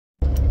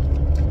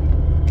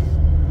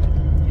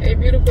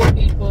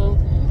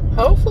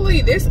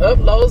hopefully this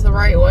uploads the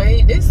right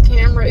way. This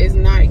camera is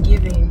not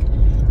giving,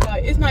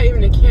 like, it's not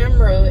even a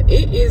camera,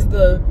 it is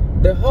the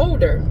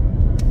holder.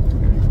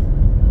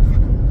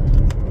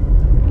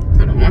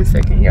 Hold on 1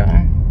 second,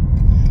 y'all.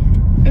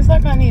 It's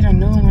like I need a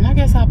new one. I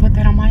guess I'll put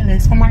that on my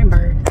list for my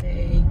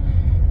birthday.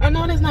 I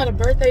know that's not a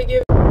birthday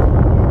gift.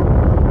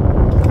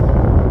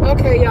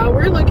 Okay, y'all,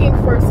 we're looking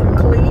for some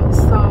cleats.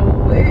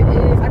 So it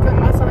is,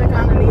 my son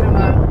kind of need them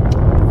by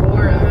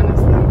 4,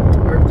 honestly,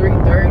 or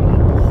 3:30,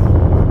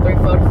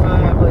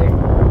 3:45. But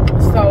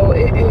so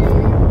it is.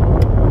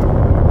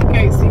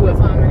 Can't see what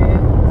time it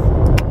is.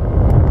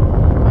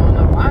 I don't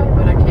know why,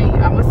 but I can't.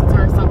 I must have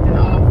turned something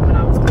off when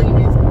I was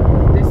cleaning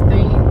this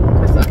thing,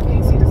 because I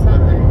can't see the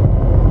sun.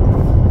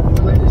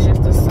 Unless it's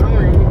just the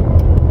sun.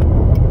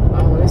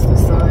 Oh, it's the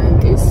sun.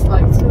 It's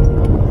like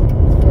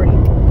 2:40.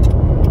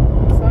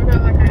 So I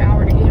got like an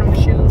hour to get him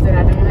shoes that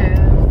I don't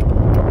have.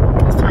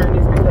 This turn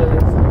is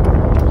because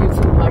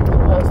YouTube like to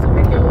post the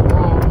video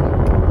long.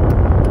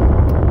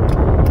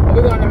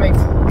 We're going to make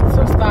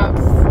 2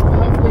 stops.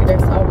 Hopefully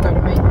that's all we're going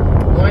to make.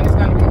 1 is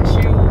going to be the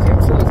shoes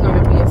and 2 is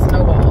going to be a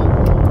snowball.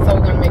 So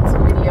we're going to make 2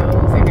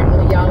 videos and then we'll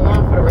leave y'all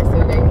alone for the rest of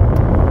the day.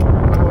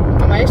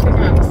 I'm actually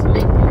kind of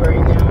sleepy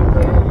right now,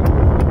 but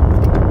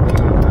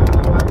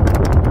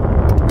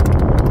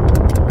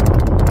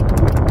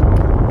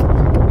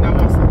I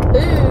want some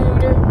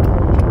food.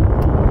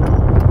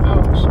 Oh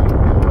shit,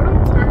 what do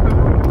I turn on?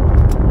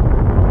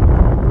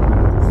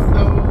 So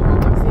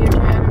I'm the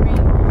Academy,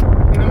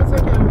 and I'm gonna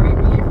take y'all with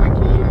me if I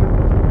can.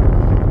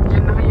 You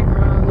know your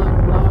girl like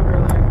vlogger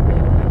like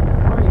that.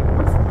 Wait,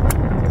 what's that?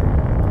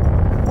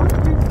 What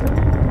is that?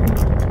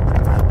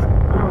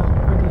 Oh,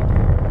 I need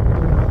that.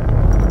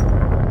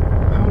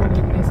 I want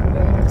to get some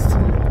bags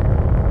too.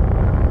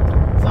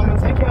 So I'm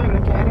gonna take y'all in the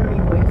Academy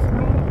with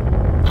me,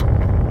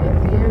 and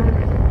then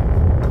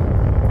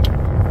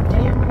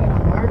damn, I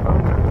gotta work on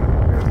my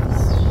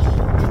purse.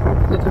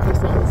 Looking for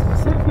something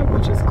specific,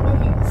 which is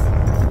Cleats,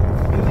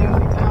 and then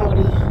with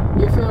Audi.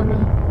 You feel me?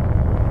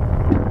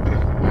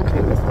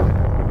 Okay, let's go.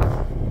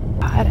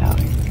 Hot out.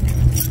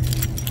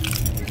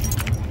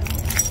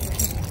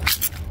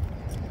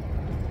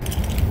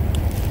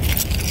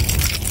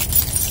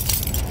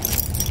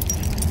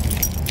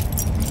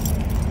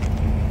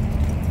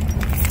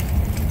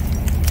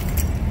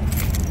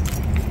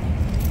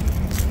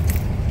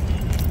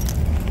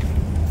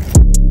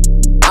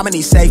 I'ma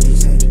need safety.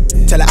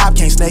 Tell her op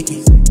can't snake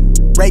me.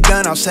 Ray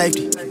gun off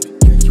safety.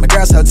 My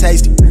girl so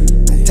tasty.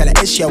 Tell her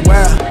it's your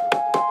world.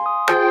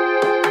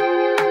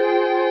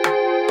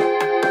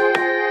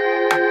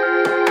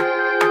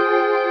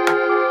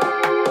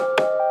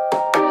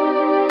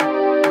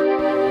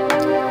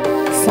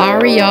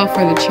 Sorry y'all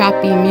for the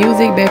choppy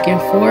music back and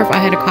forth. I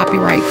had a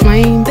copyright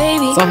claim,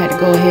 so I had to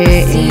go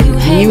ahead and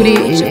mute it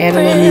and add a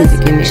little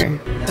music in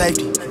there.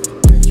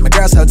 Safety. My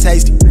girl so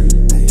tasty.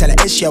 Tell her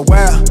it's your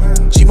world.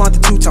 She want the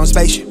 2-tone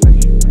spaceship.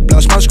 Blow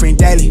smoke screen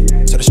daily,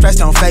 so the stress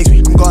don't faze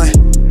me. I'm going,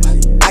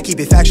 I keep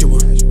it factual.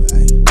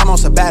 I'm on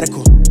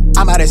sabbatical.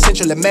 I'm out in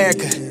Central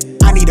America.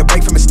 I need a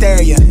break from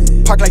hysteria.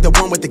 Park like the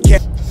one with the care.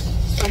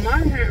 So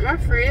my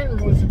friend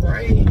was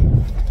right.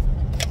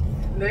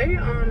 They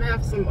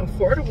have some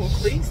affordable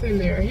cleats in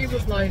there. He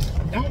was like,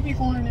 don't be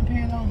going and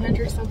paying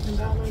 $100-something.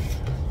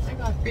 They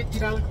got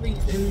 $50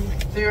 cleats and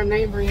they're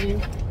name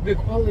brand, good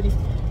quality.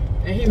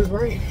 And he was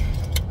right.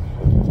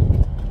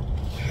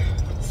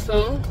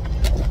 So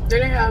then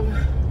they have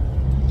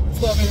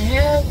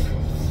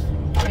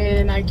 12.5,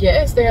 and I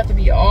guess they have to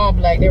be all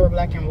black. They were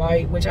black and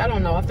white, which I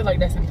don't know. I feel like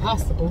that's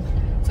impossible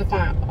to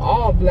find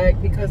all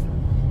black because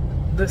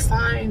the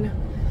sign,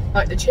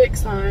 like the check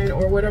sign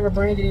or whatever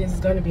brand it is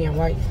gonna be in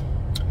white.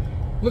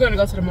 We're gonna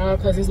go to the mall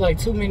because it's like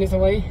 2 minutes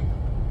away,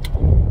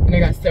 and they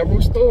got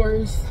several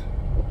stores.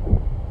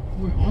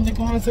 We're only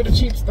going to the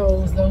cheap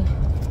stores though.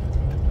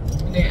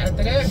 And then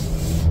after that,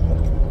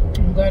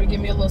 I'm going to get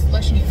me a little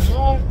slushie in the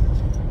mall.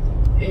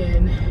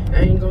 And I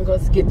ain't gonna go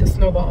get the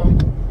snowball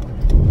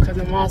because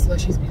the mall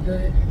slushies be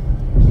good.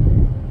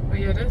 But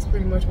yeah, that's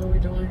pretty much what we're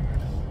doing.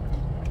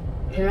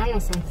 And I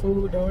want some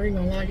food though, I ain't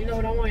gonna lie. You know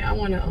what I want? I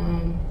want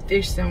a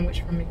fish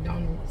sandwich from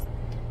McDonald's.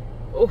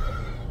 Oh,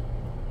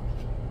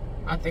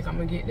 I think I'm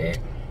gonna get that.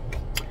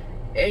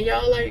 And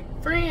y'all like,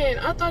 friend,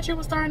 I thought you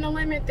was starting a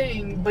limit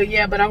thing. But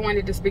yeah, but I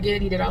wanted the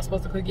spaghetti that I was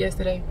supposed to cook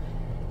yesterday.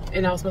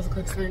 And I was supposed to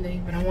cook Sunday,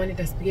 but I wanted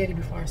the spaghetti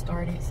before I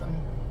started, so.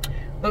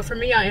 But for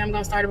me, I am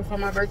gonna start it before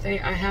my birthday.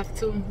 I have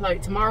to.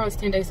 Like tomorrow is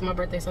 10 days to my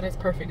birthday, so that's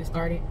perfect to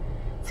start it.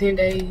 10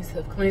 days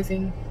of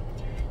cleansing,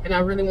 and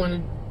I really want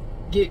to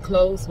get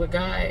close with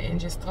God and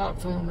just talk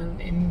to him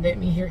and let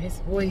me hear his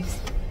voice,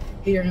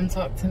 hear him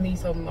talk to me.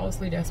 So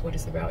mostly that's what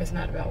it's about. It's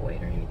not about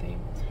weight or anything.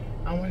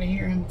 I want to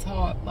hear him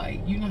talk.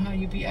 Like, you know how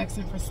you be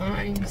asking for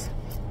signs?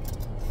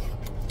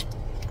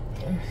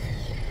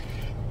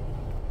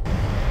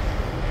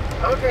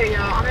 Okay,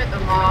 y'all, I'm at the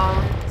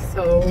mall,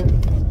 so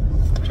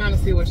I'm trying to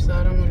see which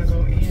side I want to go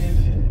in.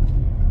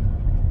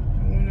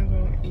 I want to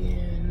go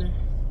in.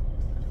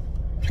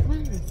 I'm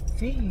trying to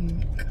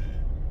think.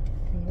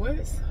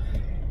 What side?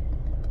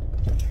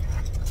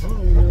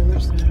 don't even know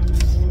which side I'm going.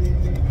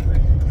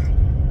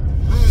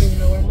 I don't even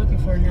know what I'm looking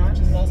for now. I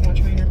just lost my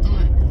train of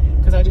thought.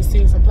 Because I just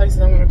seen some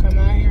places I want to come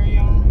out here,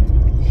 y'all.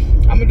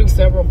 I'm going to do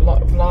several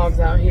vlogs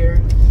out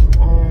here.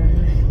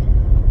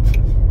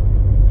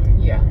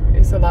 Yeah,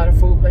 it's a lot of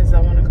food places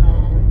I want to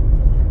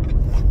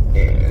come.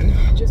 And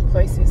just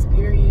places,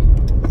 period.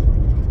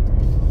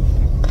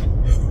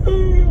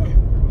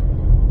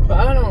 But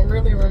I don't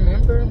really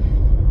remember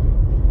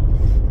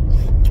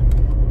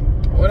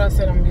what I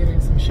said. I'm getting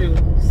some shoes,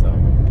 so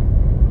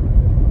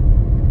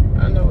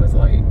I know it's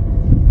like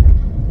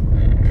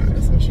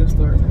there's some shoe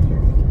stores in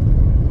here.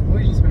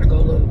 We're just gonna go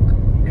look,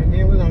 and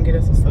then we're gonna get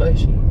us a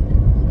slushie.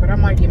 But I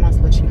might get my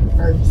slushie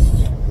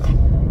first.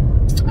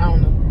 I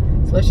don't know.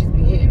 Slushies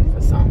be hitting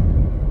for something.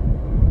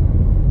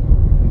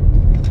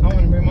 I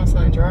want to bring my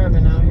son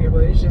driving out here,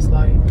 but it's just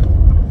like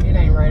it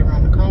ain't right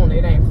around the corner.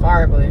 It ain't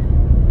far, but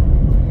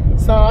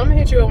so I'm gonna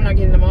hit you up when I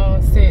get in the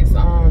mall. Since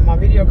my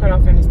video cut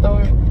off in the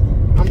store,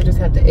 I'm gonna just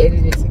have to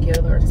edit it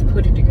together or just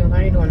put it together.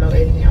 I ain't doing no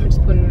editing. I'm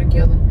just putting it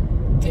together,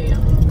 and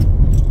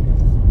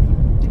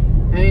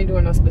I ain't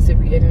doing no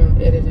specific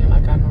editing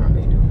like I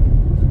normally do,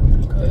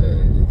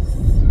 cause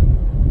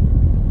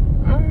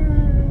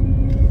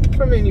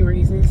for many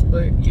reasons.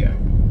 But yeah.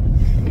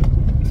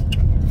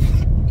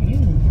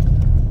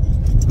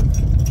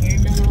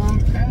 Came in the wrong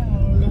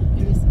crowd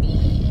in the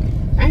speed.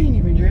 I ain't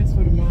even dressed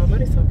for the mall,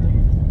 but it's okay.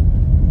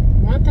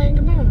 One thing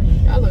about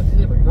it, I look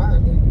good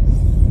regardless.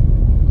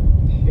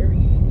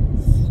 Period.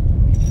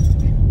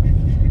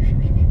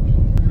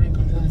 I ain't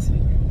gonna lie to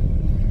you.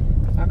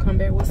 I'll come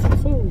back with some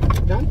food.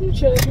 Don't be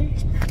judging.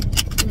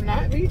 Do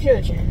not be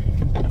judging.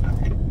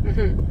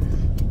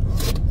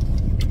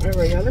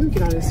 Alright, y'all, let me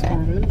get on this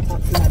phone. Let me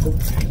talk to my boo.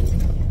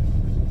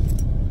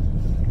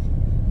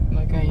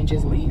 Like I ain't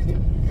just leaving.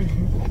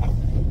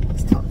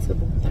 Let's talk to the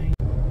boo thing.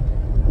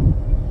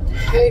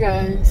 Hey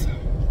guys.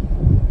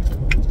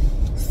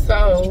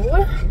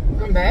 So,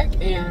 I'm back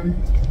and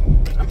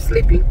I'm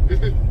sleepy.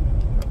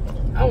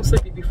 I was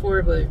sleepy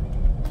before, but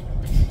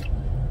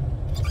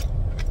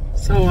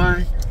so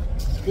I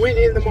went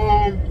in the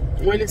mall,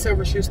 went in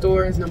several shoe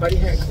stores. Nobody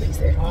had Cleats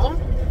at all,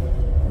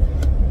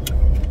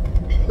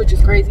 which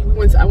is crazy.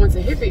 I went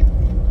to Hippie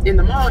in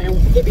the mall and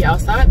Hippie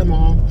outside the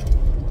mall,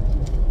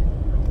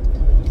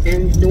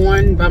 and the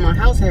one by my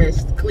house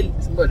has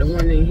Cleats, but the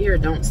one in here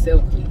don't sell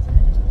Cleats.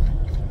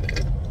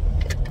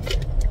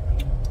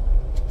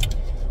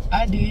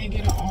 I did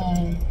get a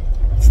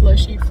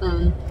slushie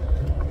from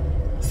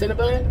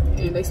Cinnabon,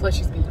 and they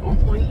slushies be on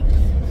point.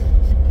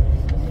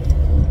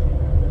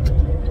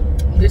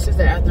 This is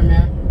the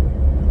aftermath.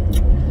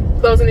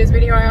 Closing this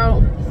video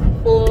out,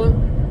 I'm full.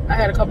 I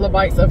had a couple of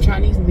bites of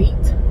Chinese meat.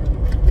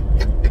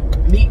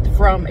 Meat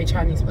from a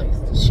Chinese place.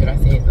 Should I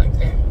say it like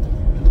that?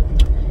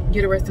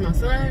 Get the rest of my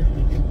son.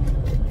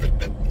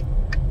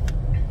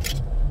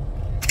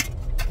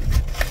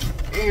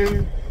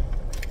 And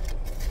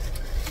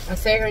I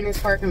sat here in this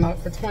parking lot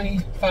for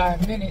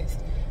 25 minutes.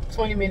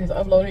 20 minutes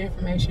uploading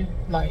information.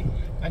 Like,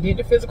 I did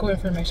the physical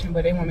information,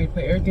 but they want me to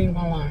put everything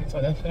online, so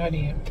that's what I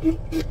did.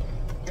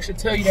 I should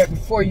tell you that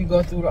before you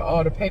go through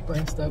all the paper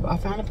and stuff. I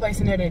found a place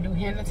in there that do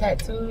henna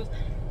tattoos.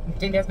 I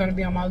think that's going to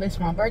be on my list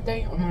for my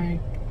birthday, on my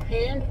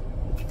hand.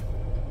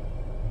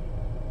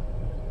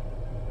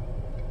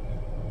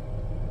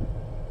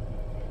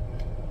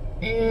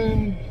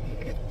 And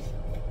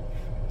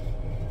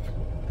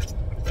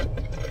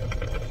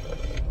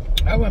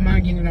I wouldn't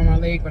mind getting it on my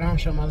leg, but I don't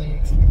show my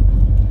legs.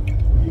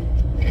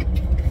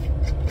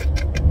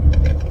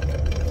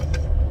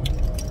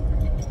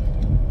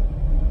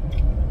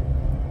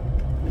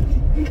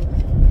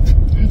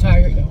 I'm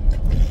tired though.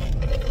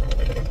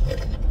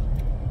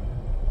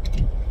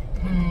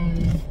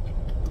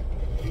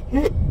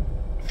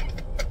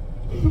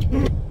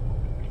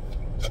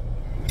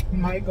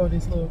 Might go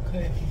this little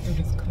cut, do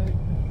this cut.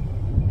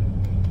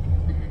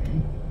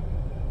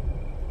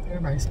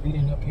 Everybody's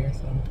speeding up here,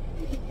 so.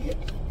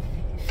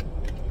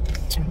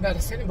 I got a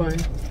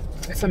Cinnabon.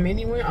 It's a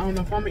mini one. I don't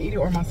know if I'm gonna eat it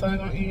or my son's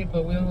gonna eat it,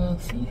 but we'll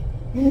see.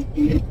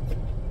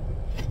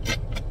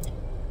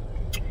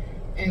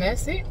 And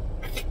that's it.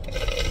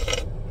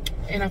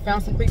 And I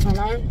found some Cleats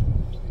online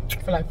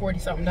for like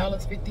 $40-something,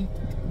 $50.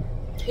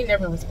 He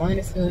never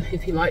responded to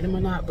if he liked them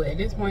or not, but at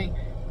this point,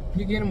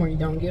 you get them or you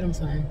don't get them,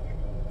 son.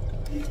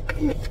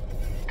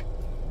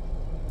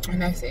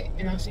 And that's it.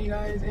 And I'll see you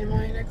guys in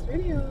my next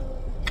video.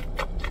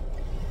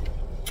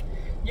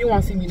 You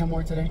won't see me no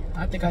more today.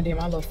 I think I did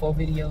my little 4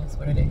 videos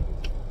for today.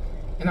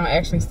 And I'm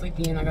actually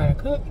sleepy and I gotta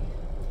cook.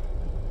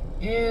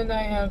 And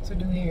I have to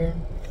do hair.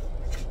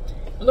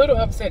 A little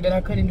upset that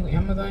I couldn't do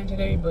Amazon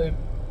today, but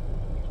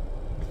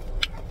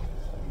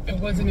it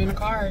wasn't in the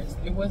cards.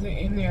 It wasn't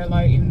in there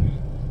like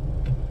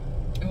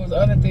it was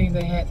other things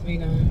that had to be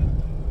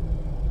done.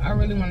 I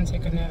really want to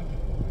take a nap.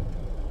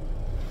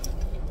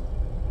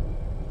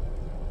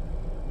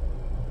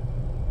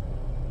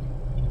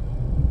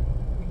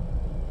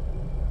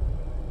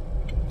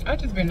 I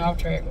just been off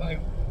track. Like,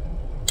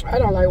 I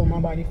don't like when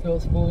my body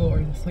feels full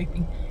or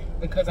sleepy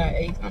because I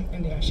ate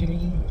something that I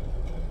shouldn't eat.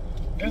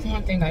 That's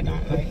one thing I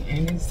don't like,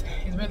 and it's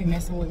really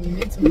messing with me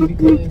mentally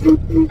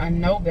because I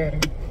know better.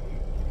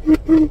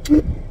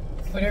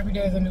 But every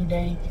day is a new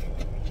day.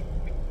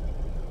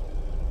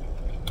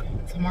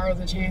 Tomorrow's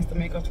a chance to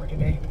make up for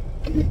today.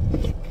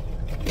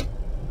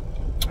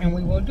 And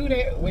we will do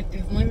that with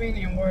this lemon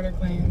and water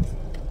cleanse.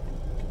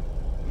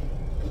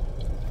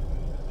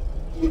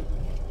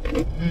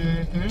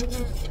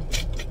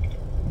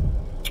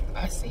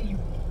 I see you.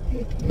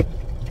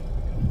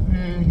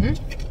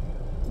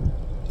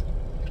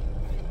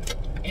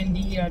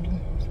 Indeed, I do.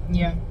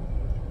 Yeah.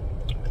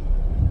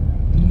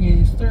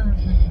 Yes, sir.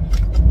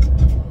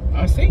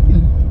 I see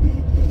you.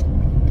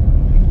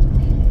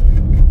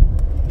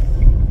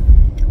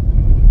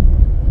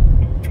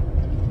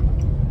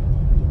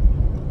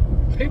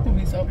 People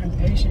be so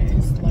impatient.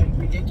 It's like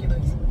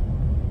ridiculous.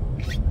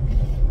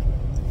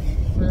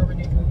 Real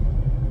ridiculous.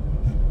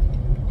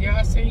 Yeah,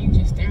 I see you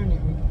just staring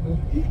at me.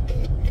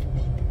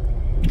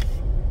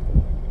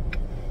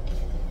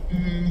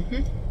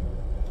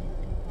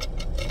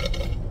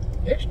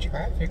 There's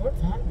traffic. What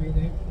time is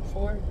it?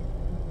 4?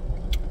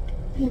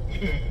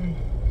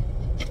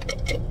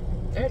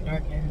 That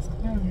dark ass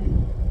cloud.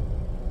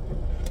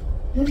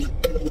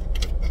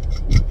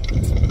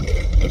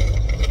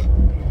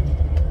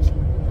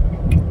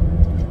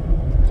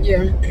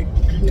 Yeah,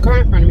 the car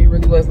in front of me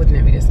really was looking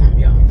at me this time,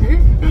 y'all.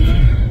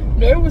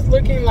 They was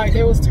looking like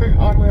they was turned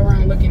all the way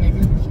around looking at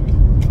me.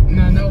 And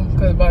I know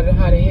because about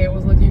how their head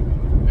was looking.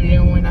 And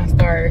then when I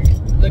started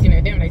looking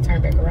at them, they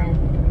turned back around.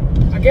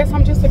 I guess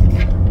I'm just a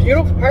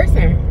beautiful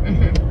person.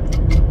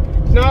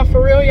 No,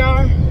 for real,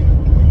 y'all.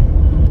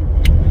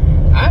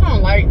 I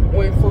don't like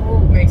when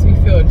food makes me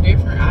feel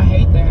different. I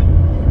hate that.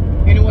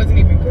 And it wasn't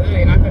even good.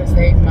 And I could have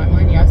saved my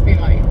money. I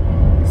spent like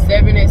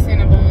 7 at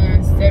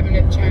Cinnabon, 7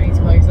 at the Chinese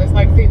place. That's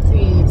like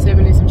 15,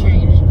 7 and some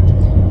change.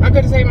 I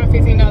could have saved my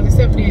 $15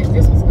 except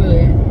this was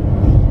good.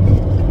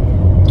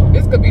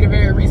 This could be the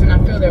very reason I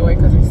feel that way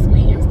because it's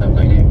sweet and stuff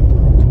like that.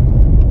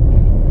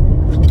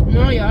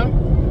 No, y'all.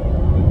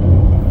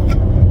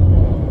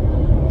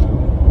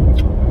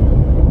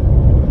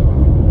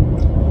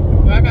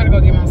 Well, I gotta go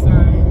get my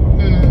sign.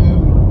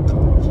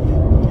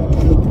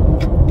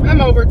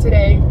 I'm over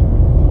today.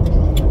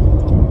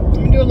 I'm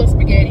gonna do a little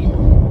spaghetti.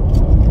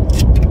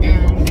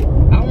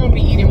 And I won't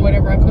be eating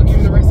whatever I cook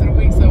him the rest of the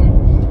week. So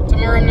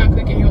tomorrow I'm not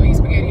cooking. He'll eat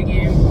spaghetti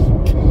again.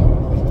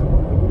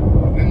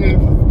 And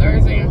then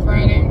Thursday and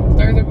Friday.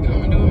 Thursday I'm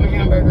gonna do him a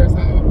hamburger or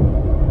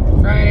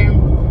something. Friday.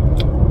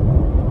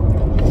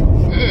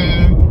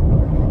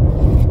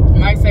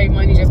 Might save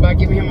money just by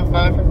giving him a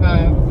 5 for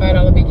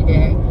 $5 biggie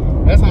bag.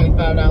 That's only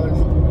 $5.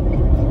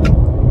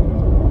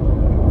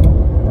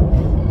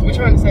 We're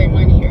trying to save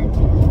money.